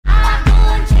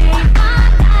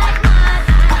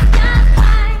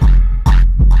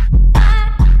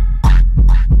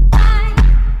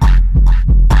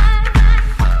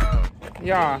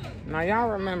y'all. Now, y'all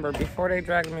remember, before they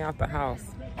dragged me out the house,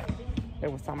 they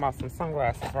was talking about some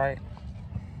sunglasses, right?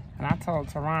 And I told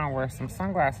Teron where some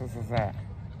sunglasses was at.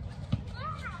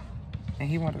 And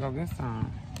he wanted to go get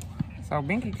some. So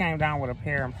Binky came down with a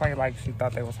pair and played like she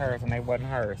thought they was hers and they wasn't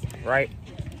hers, right?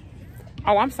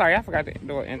 Oh, I'm sorry. I forgot to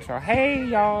do an intro. Hey,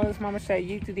 y'all. It's Momma Shay,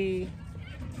 UTD.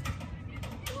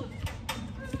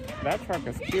 That truck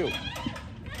is cute.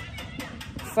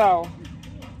 So,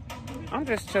 I'm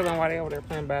just chilling while they over there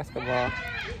playing basketball.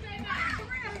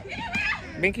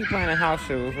 Binky playing in house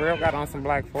shoes. Real got on some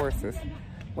black forces,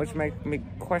 which make me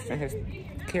question his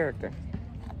character.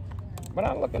 But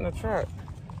I look in the truck.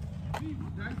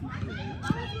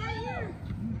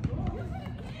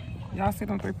 Y'all see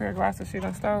them 3 pair of glasses she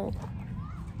done stole?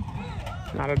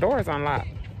 Now the door is unlocked.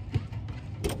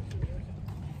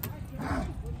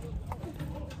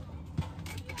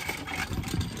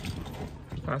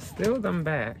 I steal them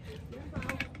back.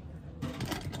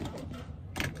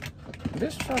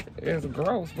 This truck is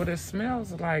gross, but it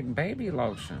smells like baby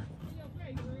lotion.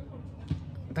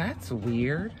 That's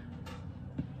weird.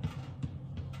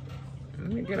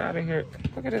 Let me get out of here.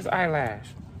 Look at this eyelash.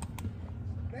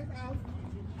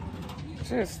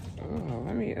 Just, oh,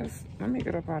 let me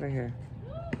get up out of here.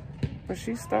 But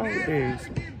she stole these.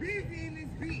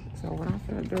 So what I'm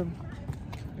finna do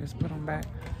is put them back.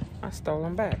 I stole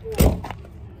them back.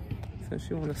 Since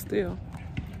you wanna steal.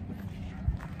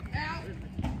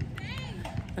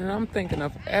 And I'm thinking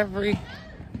of every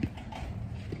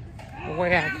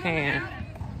way I can.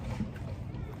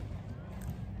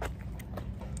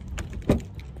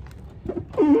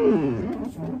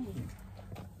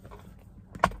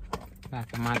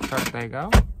 Back in my truck they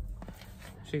go.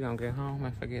 She gonna get home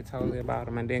and forget totally about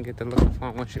them and then get to looking for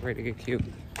them when she ready to get cute.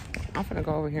 I'm finna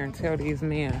go over here and tell these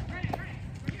men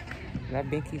that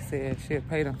Binky said she'll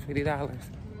pay them $50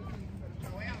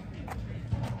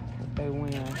 if they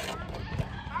win.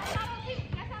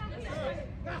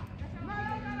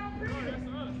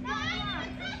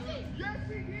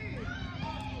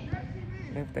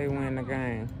 If they win the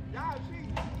game.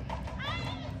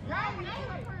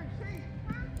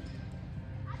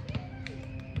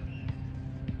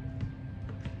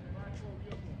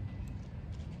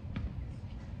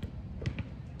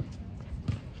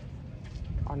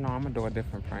 Oh no, I'm gonna do a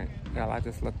different prank. Y'all, I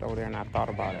just looked over there and I thought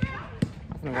about it.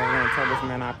 I'm gonna go over there and tell this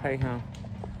man I pay him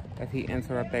if he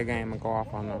interrupt their game and go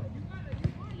off on them.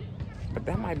 But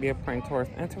that might be a prank towards,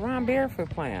 and Teron barefoot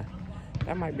playing.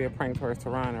 That might be a prank towards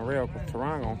Teron and real, because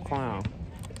Teron gonna clown.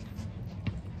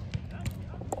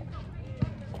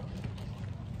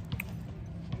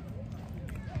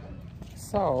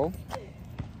 So,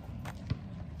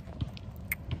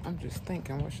 I'm just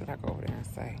thinking, what should I go over there and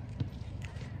say?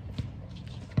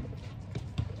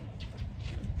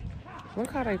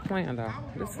 Look how they playing though.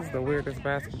 This is the weirdest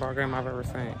basketball game I've ever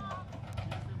seen.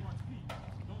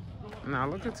 Now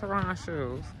look at Teron's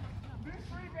shoes.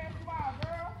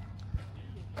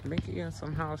 Binky in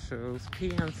some house shoes. P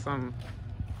in some,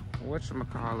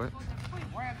 whatchamacallit.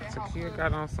 Takia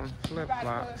got on some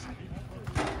flip-flops.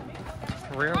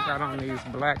 Real got on these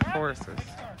black forces.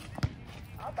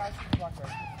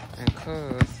 And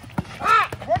Cuz.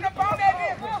 Run up on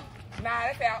that nigga! Nah,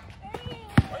 that's out.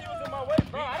 Why you was in my way,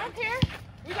 bro? I don't care.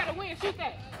 We gotta win. Shoot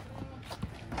that.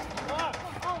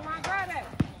 Oh my God!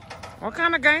 What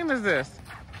kind of game is this?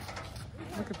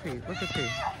 Look at P. Look at P.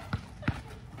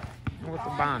 With the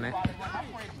bonnet.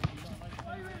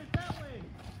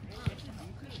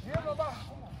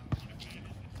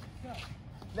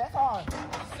 That's hard.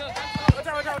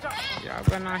 Y'all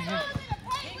been out here.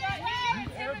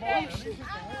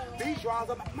 These draws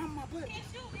up. Mama, put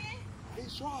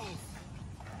these draws.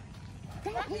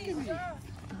 Don't look at me.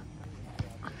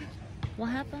 What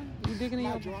happened? You digging in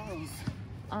your drawers?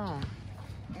 Oh.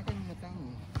 I got on the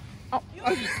thumb. Oh.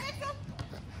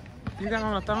 You got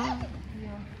on a thumb?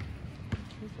 Yeah.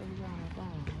 He said you got on a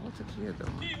thumb. What's the kid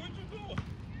doing? Hey, what you doing?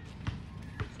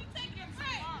 She taking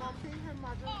Shay. Mom, can you hear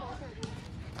my dress all second?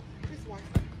 This one.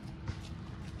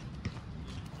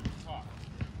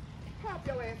 Pop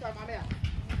your ass out my mouth.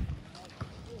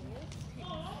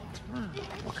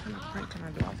 What kind of prank can I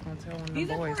do? I was going to tell one of the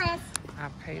boys I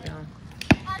pay them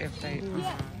if they,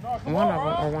 one of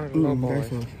them or one of the little boys.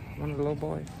 One of the little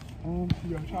boys.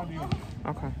 Yeah, try to.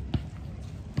 Okay.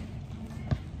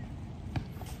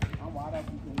 I'm wide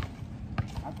open.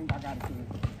 I think I got it.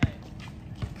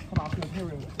 Come on, here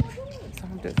we go. So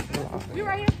I'm just lost. You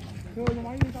right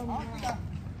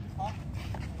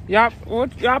here?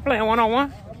 Y'all playing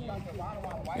one-on-one?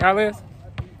 Y'all is?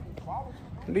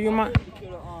 Do you mind?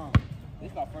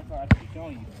 This is our first time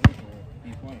showing you.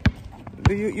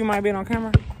 Do you might be on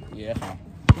camera? Yeah.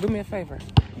 Do me a favor.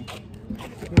 You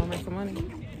want to make some money?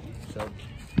 So,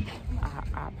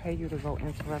 I'll pay you to go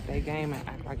interrupt that game and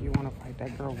act like you want to fight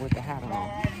that girl with the hat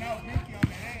on.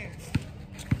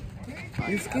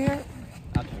 You scared?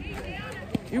 I can't do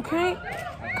that. You can't?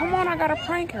 Come on, I gotta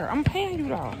prank her. I'm paying you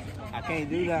though. I can't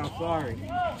do that. I'm sorry.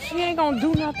 She ain't gonna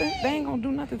do nothing. They ain't gonna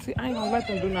do nothing. See, I ain't gonna let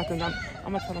them do nothing. I'm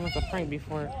gonna tell them it's a prank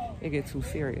before it get too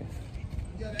serious.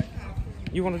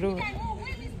 You wanna do it?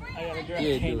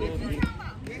 Yeah, do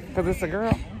it. Cause it's a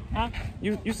girl? Huh?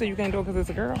 You said you can't do it cause it's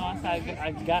a girl? No, I said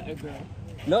I got a girl.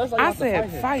 No, it's like I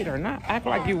said fight her, not act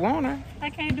like you want her. I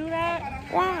can't do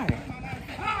that. Why?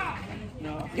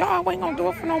 No. Y'all ain't gonna do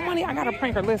it for no money. I gotta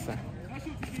prank her. Listen.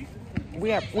 We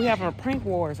having a prank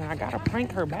wars and I gotta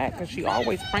prank her back because she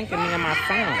always pranking me and my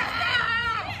son.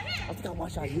 I think I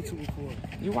watched our YouTube before.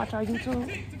 You watch our YouTube?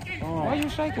 Why you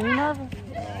shaking? You nervous?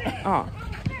 Oh.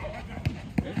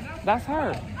 That's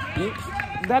her. Binks?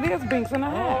 That is Binks in the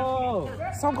hat. Oh.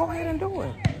 So go ahead and do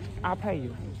it. I'll pay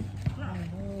you.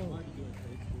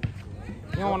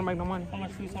 You don't want to make no money? How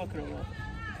much we talking about?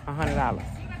 $100.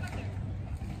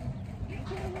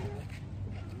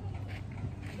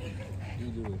 You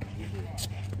do it.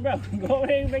 Bro, go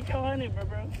ahead and make your 100, bro.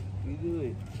 You do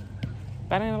it.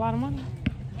 That ain't a lot of money.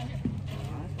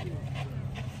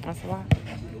 That's a lot.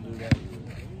 You do that.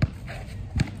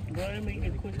 Go ahead and make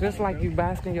it quick. Just like you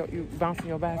bouncing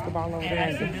your basketball over And there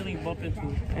accidentally bump into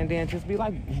it. and then just be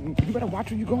like, you better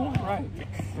watch where you going. Right.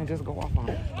 And just go off on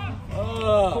it.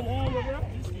 Come on, bro.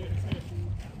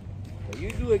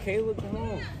 You do it, Caleb. Come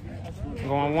on.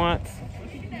 Going once.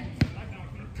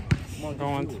 Come on,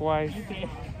 Going just do it. twice.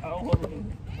 I don't want to.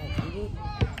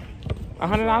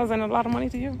 $100 ain't a lot of money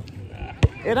to you?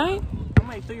 It ain't? I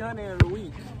make 300 a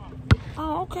week.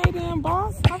 Oh, okay then,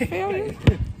 boss. I feel you.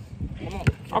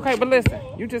 Okay, but listen.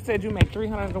 You just said you make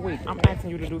 $300 a week. I'm asking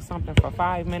you to do something for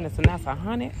 5 minutes, and that's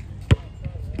 $100.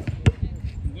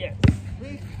 Yes.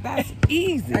 That's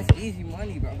easy. That's easy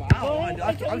money, bro. But I don't want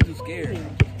to do it. I'm too scared.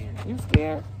 You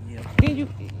scared? Yeah. Then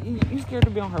you scared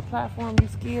to be on her platform? You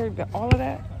scared to all of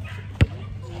that?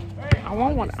 I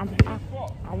want to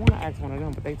ask one of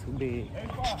them, but they too big.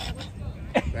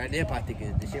 Right there, I think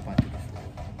the shit I think is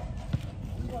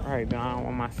slow. All right, then I don't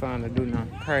want my son to do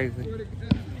nothing crazy.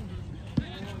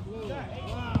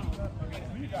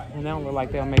 And they don't look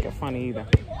like they'll make it funny either.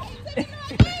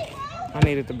 I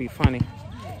need it to be funny.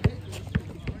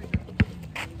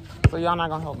 So y'all not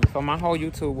gonna help me. So my whole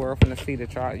YouTube world finna see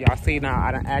that y'all see now.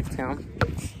 I done asked him.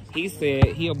 He said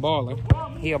he a baller.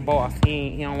 He a boss.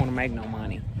 He don't want to make no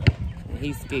money. And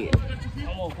he's scared. I'm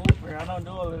a hooper. I don't do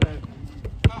all of that.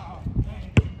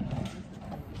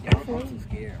 Yeah, I'm too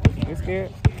scared. You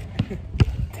scared?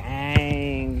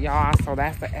 Dang, y'all. So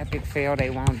that's the epic fail. They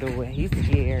won't do it. He's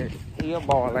scared. He a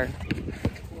baller.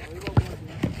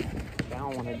 They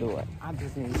don't want to do it. I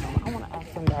just need some. I want to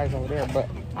ask some guys over there, but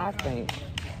I think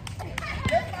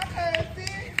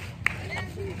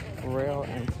Real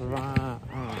and Savon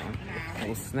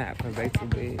they snap because they too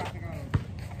big.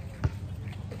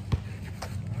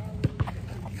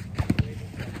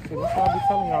 See, that's why I be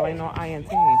telling y'all ain't no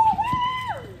INT.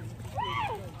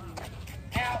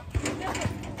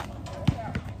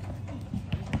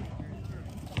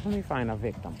 Let me find a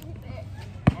victim.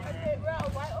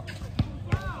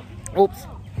 Oops.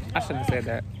 I shouldn't have said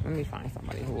that. Let me find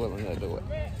somebody who's willing to do it.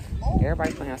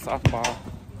 Everybody playing softball.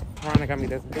 Ronnie got me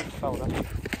this big soda.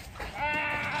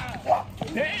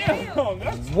 Damn.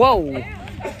 That's Whoa.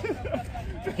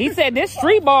 He said this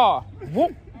street ball.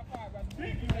 Whoop.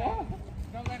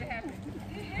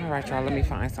 All right, y'all. Let me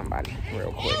find somebody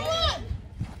real quick.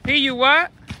 Hear you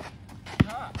what?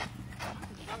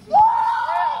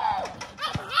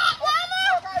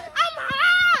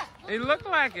 It looked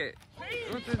like it.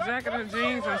 With the jacket and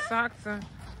jeans and socks and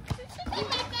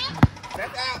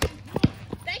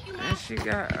she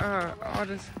got all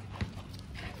this.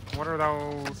 What are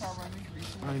those?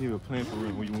 I ain't even playing for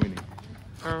real when you winning.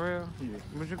 For real? Yeah.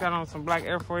 But you got on some black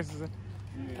Air Forces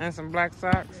and some black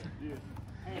socks. Yeah.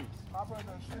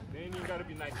 They ain't even gotta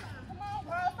be nice.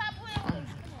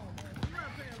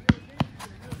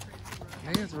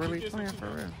 They is really playing for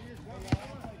real.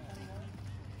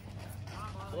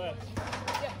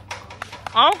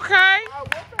 Okay.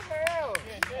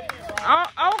 Oh,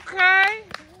 okay.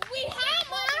 We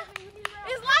hammer.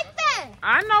 It's like that.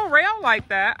 I know Rail like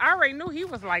that. I already knew he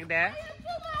was like that.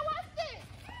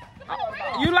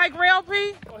 You like Rail,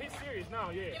 P? Oh, he's serious now,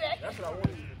 yeah. That's what I wanted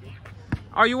you to do.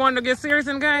 Are you wanting to get serious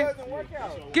in the game?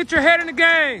 Get your head in the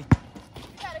game.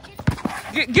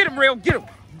 Get him, Rail. Get him.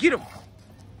 Get him.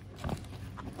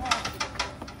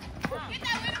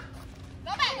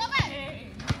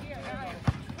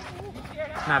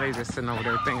 Now they just sitting over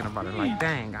there thinking about it like,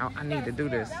 dang, I need to do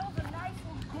this.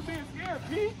 Quit being scared,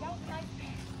 P.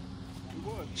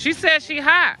 She said she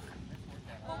hot.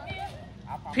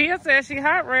 Pia said she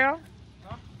hot, Rail.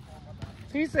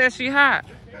 He said she hot.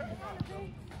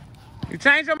 You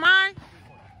change your mind?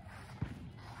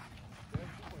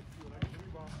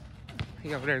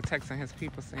 He over there texting his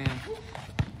people saying,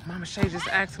 Mama Shay just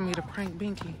asked me to prank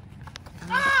Binky.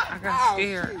 And I got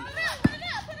scared.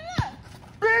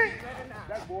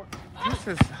 This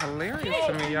is hilarious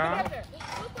to me, y'all.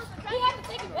 He had to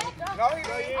take it back, though. No, he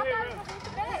didn't.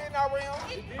 He did not real.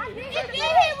 It did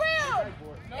hit real.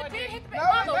 It did hit the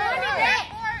back. Mama, run it back.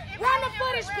 Run the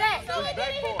footage back. It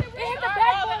hit the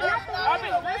backboard, not the I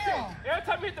mean, listen. Every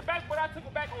time you hit the backboard, I took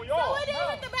it back on y'all. So it didn't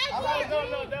hit the backboard.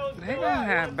 No, that was. They gonna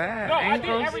have bad No, I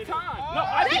ankles. did every time. No,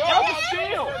 I did. That was a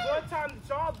steal. One time the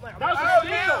jaws went. That was a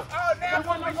steal. Oh, now it's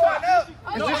going up.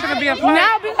 Is this gonna be a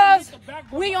Now because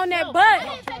we on that butt.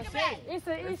 It's a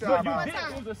But you did.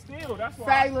 It was a steal. That's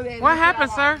why. What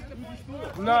happened, sir?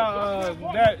 No,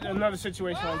 that another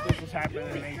situation like this was happening.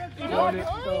 And they won it.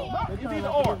 So it's either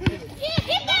or. Get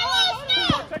that one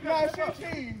now. No, she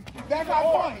cheese. That's our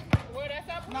point. Well, that's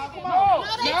our point. No, come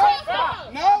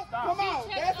on. No, come on.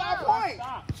 That's our point.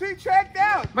 She checked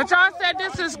out. But y'all said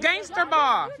this is gangster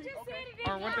ball.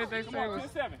 Or what did they say it was?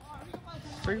 10-7.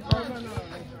 3-4?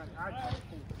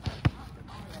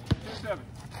 10-7.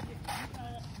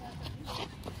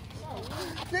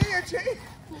 See ya, cheese.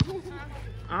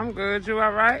 I'm good. You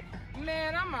all right?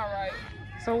 Man, I'm all right.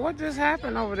 So what just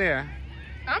happened over there?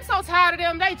 I'm so tired of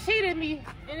them. They cheated me,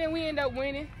 and then we end up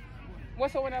winning.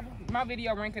 Whatsoever. My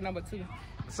video ranking number 2.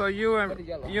 So you and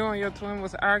your twin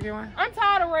was arguing? I'm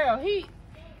tired of Rail.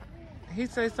 He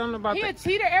said something about He a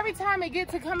cheater every time it get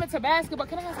to coming to basketball.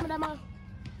 Can I have some of that, Mom?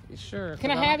 Sure.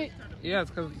 Can I have it? Yes,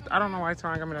 because I don't know why he's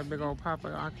trying to give me that big old pop.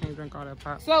 I can't drink all that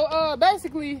pop. So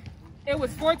basically, it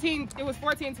was 14. It was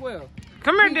 14-12.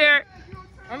 Come here, Derek.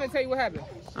 I'm gonna tell you what happened.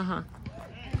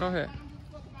 Go ahead.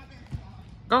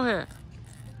 Go ahead.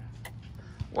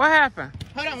 What happened?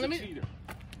 Hold on, let me. Cheater.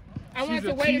 I want She's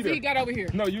to a wait cheater. until he got over here.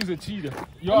 No, you was a cheater.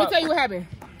 Let me tell you what happened.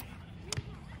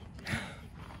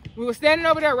 We were standing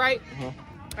over there, right?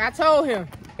 I told him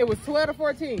it was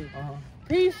 12-14.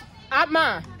 Peace, I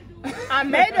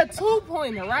made a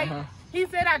 2-pointer, right? He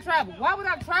said I traveled. Why would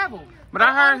I travel? But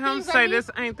I heard him say this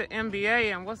ain't the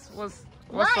NBA, and what's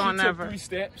on You took that? 3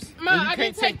 steps. Ma, And you I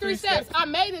didn't can't take 3 steps. I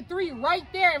made it 3 right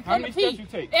there in front of many Pete.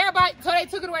 steps you take? Everybody, so they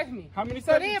took it away from me. How many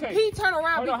So steps then you take? Pete turned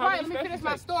around, Hold be on, how quiet, many let me steps finish you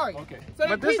my take? story. Okay. So then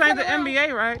But this Pete ain't the turned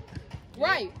around- NBA, right?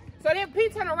 Right. So then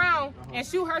Pete turned around and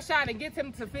shoot her shot and gets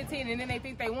him to 15, and then they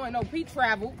think they won. No, Pete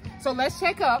traveled. So let's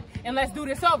check up and let's do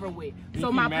this over with. So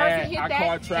You my be person mad. hit I that,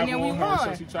 called and travel then we on her, so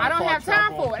won. she tried I to don't call have time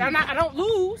travel for it. on I don't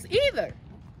lose either.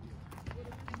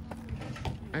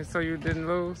 And so you didn't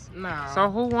lose? Nah. So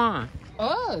who won?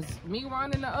 Us. Me,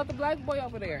 Ron, and the other black boy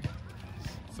over there.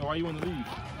 So why you want to leave?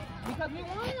 Because we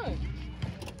won.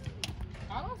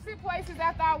 I don't sit places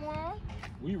after I won.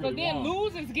 We Because really then won.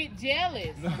 losers get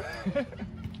jealous.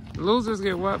 Losers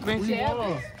get what, Binky?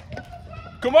 Jealous.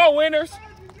 Come on, winners.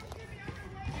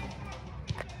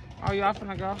 Oh, y'all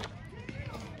finna go?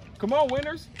 Come on,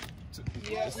 winners.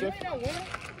 Yeah, you ain't no winner.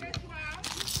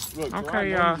 Look, Okay, Toronto,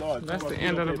 y'all. he lost. That's Toronto, the he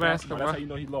end don't of the play basketball. That's how you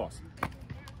know he lost.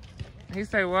 He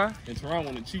say what? And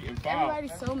Toronto want to cheat and foul.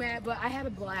 Everybody's so mad, but I had a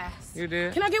blast. You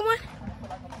did? Can I get one?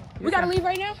 We gotta leave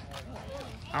right now?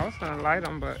 I was gonna light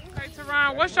them, but... Hey,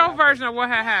 Teron, what's your version of what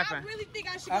had happened? really think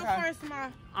I should go first, Ma.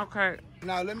 Okay.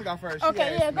 No, let me go first.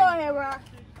 Okay, yeah, go ahead, Ron. Okay,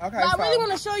 But I so really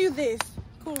want to show you this.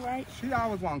 Cool, right? she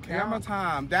always want camera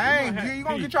time. Dang, G, you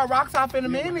gonna get your rocks off in a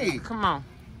minute. Come on.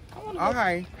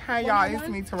 Okay, hey y'all, it's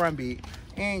me, Teron Beat.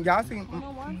 And y'all seen,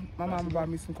 my mama bought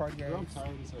me some Cartiers.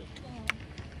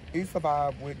 He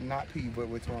survived with not P, but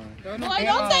with Teron. Boy,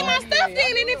 don't take my stuff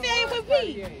then, and if it ain't with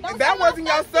P. Don't That take my wasn't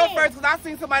your stuff then. first, because I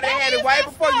seen somebody that had it is way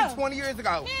my before you stuff. 20 years ago.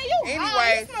 Man, you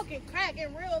Anyway, you smoking crack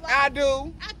in real life. I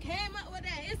do. I came up with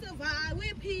that. It's a vibe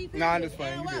with P. No, I'm just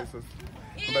playing. You Yeah, did, sis.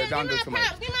 yeah, But don't give do my too much.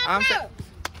 props, give my I'm sa- props.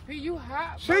 P, you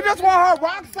hot. She just want her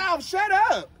rocks off. Shut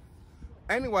up.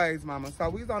 Anyways, mama, so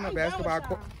we was on the basketball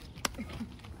court.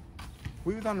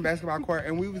 We was on the basketball court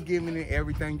and we was giving it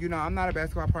everything. You know, I'm not a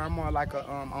basketball player. I'm more like a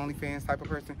OnlyFans type of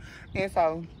person. And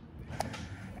so,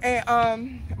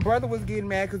 And brother was getting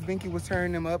mad because Binky was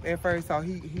turning him up at first, so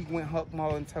he went Hulk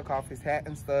mode and took off his hat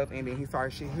and stuff, and then he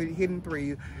started hitting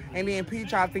threes. And then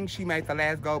Peach, I think she made the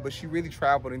last goal, but she really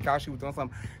traveled and thought she was doing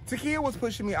something. Takia was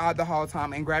pushing me out the whole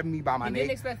time and grabbing me by my neck. He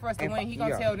didn't expect for us to win. He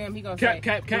gonna tell them. He gonna Cap,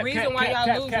 say the reason why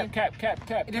y'all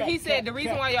losing. He said the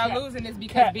reason why y'all losing is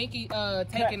because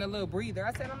Binky taking a little breather.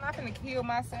 I said I'm not gonna kill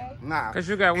myself. Nah. Cause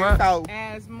you got what? So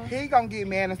Asthma. he gonna get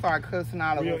mad and start cussing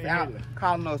all of us out,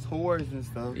 calling us whores and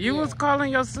stuff. You was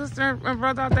calling your sister and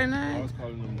brother out their name? I was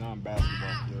calling them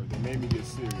non-basketball players. They made me get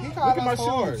serious. He Look called at my us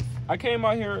whores. shoes. I came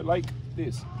out here like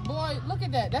this. Boy, look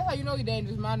at that. That's how you know you're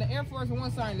dangerous, man. The Air Force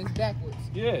One sign is backwards.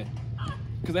 Yeah.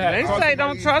 Cause I had They say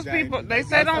don't trust people. They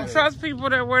say don't trust people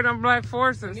that wear them black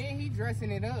forces. And then he dressing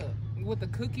it up with the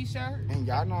cookie shirt. And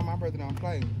y'all know my brother don't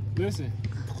play. Listen.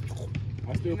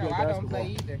 I still play No, I basketball. don't play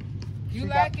either. You She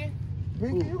got- lacking?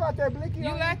 Binky, you got that blicky You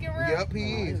on? lacking, real? Yep,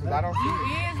 he is. 'Cause I don't see You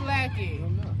it. is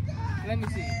lacking. Let me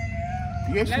see.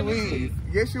 Yes, Let you me is. see.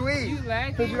 Yes, you is. You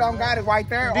lacking? Because you don't got it right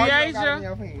there. Or you don't got it in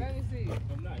your hand. Let me see.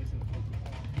 I'm not. It's in the focus.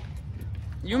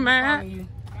 You mad? You.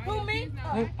 Who, me?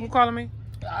 Who calling me?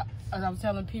 As I was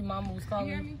telling P, Mama was calling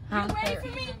me. Huh? You ready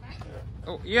for me?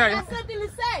 Oh, I yeah. got something to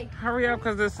say. Hurry up,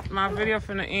 cause this my video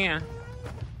finna end.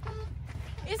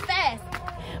 It's fast.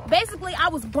 Basically, I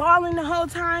was balling the whole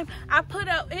time. I put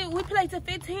up, we played to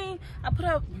 15. I put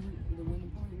up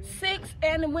 6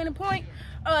 and the winning point.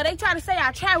 They try to say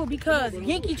I traveled because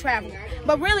Yankee traveled.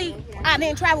 But really, I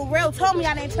didn't travel. Real told me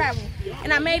I didn't travel.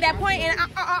 And I made that point, and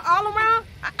all around,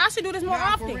 I should do this more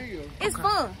often. It's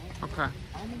fun. Okay.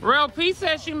 Real P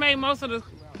said she made most of the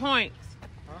points.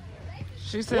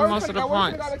 She said most of the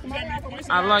points.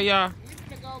 I love y'all.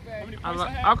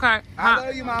 Okay. I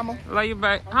love you, mama. Love you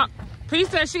back. Huh? P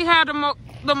said she had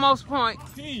the most points.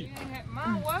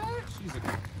 Mom, what?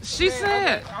 She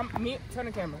said. Turn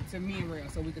the camera to me and Real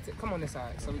so we can come on this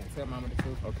side so we can tell Mama the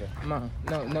truth. Okay. Mom,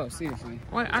 no, seriously.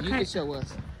 Wait, I You can can't. show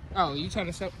us. Oh, you trying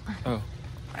to show? Oh.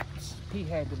 He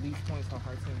had the least points on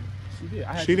her team. She did.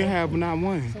 I had She didn't have not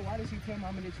one. So why did she tell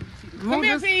Mama that you cheated? Move Come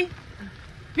here, this- P.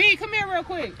 P, come here real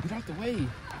quick. Get out the way.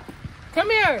 Come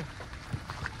here.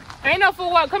 Ain't no for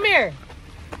what. Come here.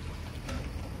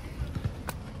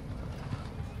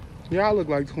 Y'all look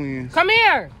like twins. Come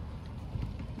here.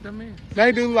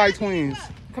 They do like twins.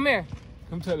 Come here.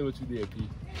 Come tell me what you did, P.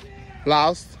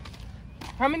 Lost.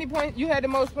 How many points? You had the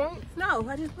most points? No,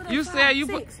 I just put up You five, said you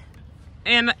put. 6.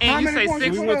 And How you many say points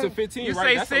 6. We went to 15, You right?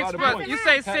 say That's 6 a lot of plus. points. You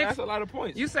say 6. That's a lot of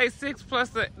points. You say 6 plus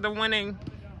the winning.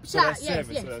 So Shot, that's yes,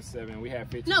 7. yes. So that's 7. We had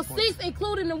 15 No, points. 6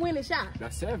 including the winning shot.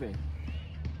 That's 7.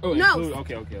 Oh, No. include,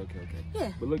 okay.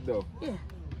 Yeah. But look though. Yeah.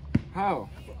 How?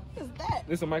 What's that?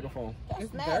 This is a microphone. That's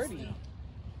It's nasty. dirty.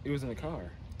 It was in the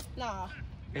car. Nah,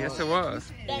 Yes, it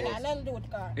was. that ain't got nothing to do with the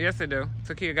car. Yes, it do.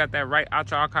 Takia got that right out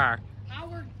y'all car.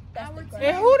 That's the car.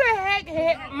 And who the heck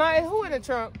had who in the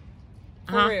trunk?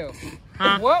 For Huh? real.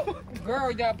 Huh? What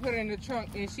girl y'all put in the trunk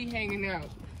and she hanging out?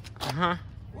 Uh-huh.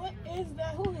 What is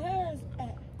that? Who hair is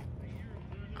that?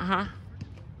 Uh-huh.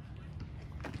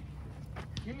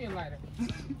 Give me a lighter.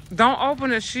 Don't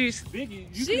open it. She's. Biggie,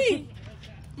 you She.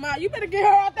 Ma, you better get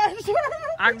her out that shirt.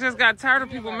 I just got tired of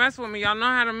people messing with me. Y'all know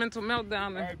how to mental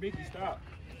meltdown. All right, Biggie, stop.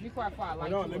 Be quiet, quiet.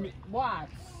 Like Hold on, let me. Why?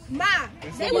 Ma,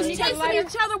 they was chasing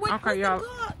each other with Okay, y'all.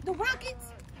 the rockets.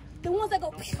 The ones that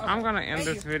go. I'm gonna end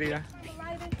this video.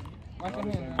 Watch your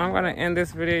hand. I'm gonna end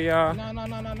this video, y'all.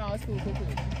 No. It's cool.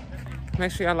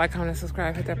 Make sure y'all like, comment, and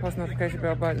subscribe. Hit that post notification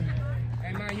bell button.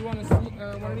 Hey man, you want to see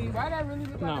one of these? Why that really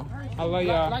look No, like? I love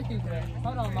y'all. Like these, man.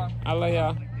 Hold on, ma. I love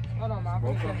y'all. Hold on, ma.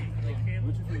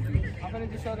 I'm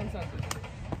finna just show them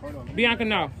something. Bianca,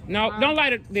 no. No, don't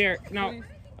light it there. No.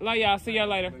 I love y'all. See y'all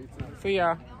later. See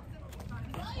y'all.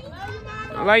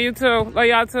 I love you too. Love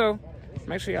y'all too.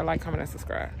 Make sure y'all like, comment, and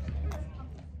subscribe.